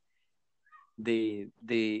they they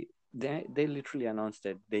they literally announced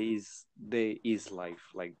that there is life.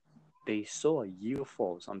 Like they saw a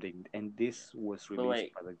UFO or something, and this was But released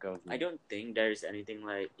like, by the I government. don't think there's anything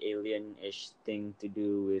like alien-ish thing to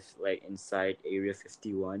do with like inside Area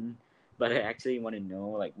 51. But I actually want to know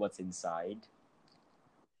like what's inside.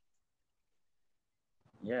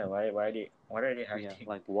 Yeah, what are they Yeah, hiding?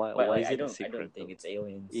 like why But why like is it a I don't secret think though? it's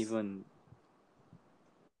aliens. Even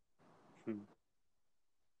hmm,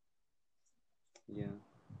 yeah,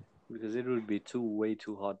 because it would be too way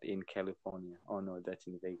too hot in California. Oh no, that's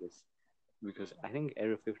in Vegas. Because I think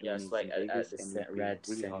Area Yeah, 51 it's is like in at Vegas, the and it would be red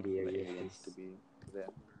really hard sandy for the area aliens to place. be there.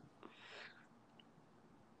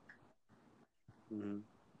 Hmm.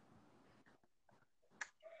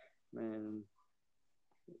 Man,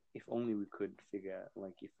 if only we could figure,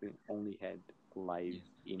 like, if we only had live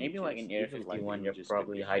Yeah. Maybe like images, in Area even live 51, they're images could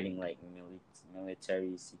probably be hiding fake. like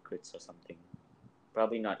military secrets or something.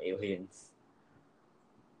 Probably not aliens.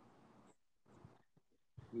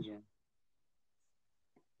 Yeah,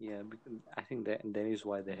 yeah, because I think that is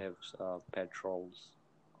why they have patrols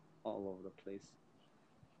all over the place.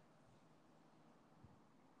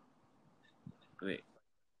 Wait,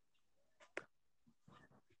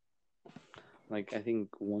 Like, I think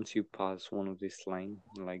once you pass one of this line,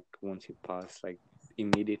 like, once you pass, like,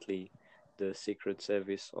 immediately the Secret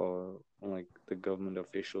Service or, like, the government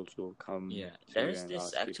officials will come yeah, to you there's and this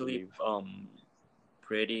ask you to actually leave.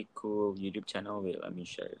 pretty cool YouTube channel. Wait, let me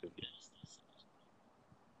share it with you.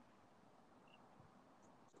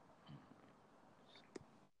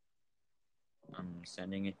 I'm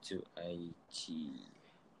sending it to IG.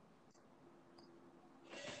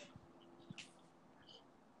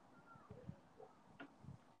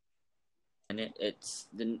 And it's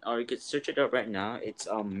the or you could search it up right now. It's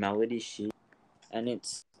Melody Sheep,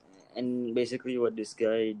 and basically what this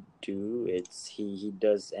guy do. It's he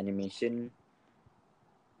does animation,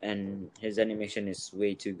 and his animation is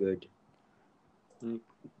way too good.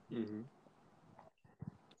 Mm-hmm.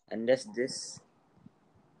 And that's this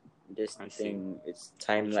I see. thing. It's I'll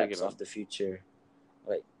time check it lapse out. of the future.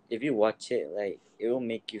 Like if you watch it, like it will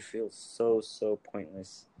make you feel so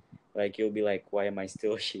pointless. Like you'll be like, why am I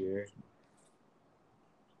still here?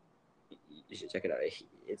 You should check it out.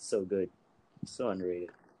 It's so good. It's so underrated.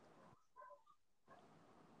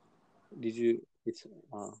 Did you? It's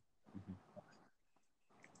Mhm.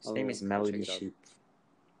 His name is I'll check Melody it out. Sheep.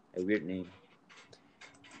 A weird name.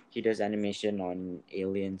 He does animation on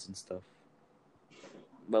aliens and stuff.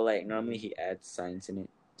 But like normally Hmm. he adds science in it,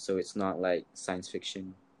 so it's not like science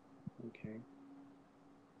fiction. Okay.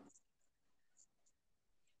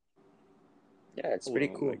 Yeah, it's pretty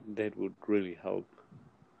Well, cool. like that would really help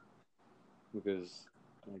because,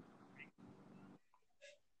 like,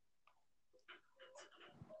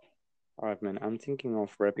 all right, man. I'm thinking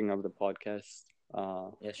of wrapping up the podcast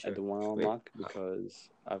Yeah, at sure. the 1 hour Wait, mark because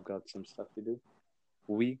I've got some stuff to do.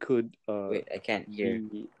 We could wait, I can't hear.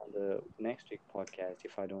 be on the next week podcast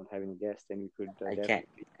if I don't have any guests. Then we could I can't.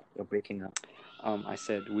 definitely. You're breaking up. I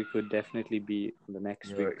said we could definitely be on the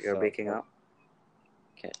next week's You're breaking pod. up.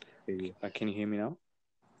 Can't hear you. Can you hear me now?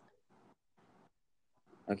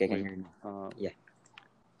 Okay, I can Wait. hear you now. Uh, Yeah.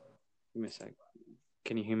 Give me a sec.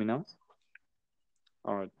 Can you hear me now?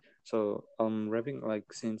 All right. So wrapping,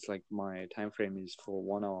 like, since like my time frame is for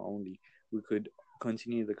 1 hour only, we could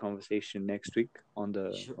continue the conversation next week on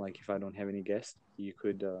the, Sure. like, if I don't have any guests, you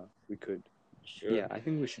could we could, Sure. yeah, I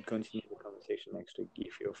think we should continue the conversation next week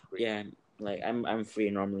if you're free. Yeah, like I'm free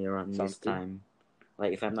normally around this Sounds good. time.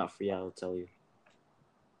 Like if I'm not free, I'll tell you.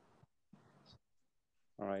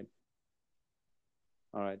 All right.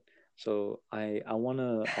 All right. So I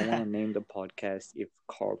wanna name the podcast if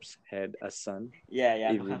Corpse had a son. Yeah,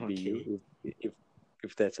 yeah, It I'm would be okay. you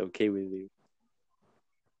if that's okay with you.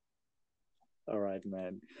 All right,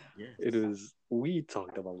 man. Yes. It was, we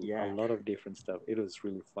talked about a Yeah. lot of different stuff. It was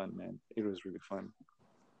really fun, man. It was really fun.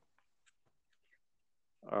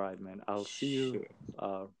 All right, man. I'll see you Sure.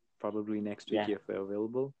 uh probably next week Yeah. if you're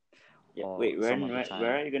available Yeah. or Wait, some other where time.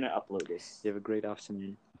 are you gonna upload this? You have a great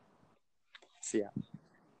afternoon. See ya.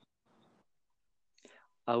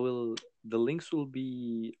 I will the links will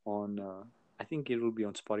be on I think it will be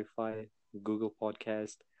on Spotify, Google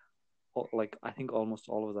Podcast, like I think almost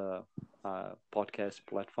all of the podcast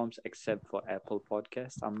platforms except for Apple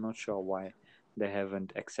Podcast. I'm not sure why they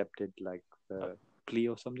haven't accepted like Oh, the plea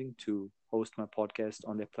or something to host my podcast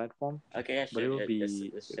on their platform, okay, yeah, but sure. Yeah,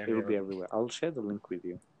 just send it me will the be link. everywhere. I'll share the link with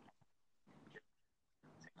you.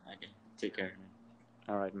 Okay. Take care.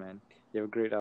 All right, man. You have a great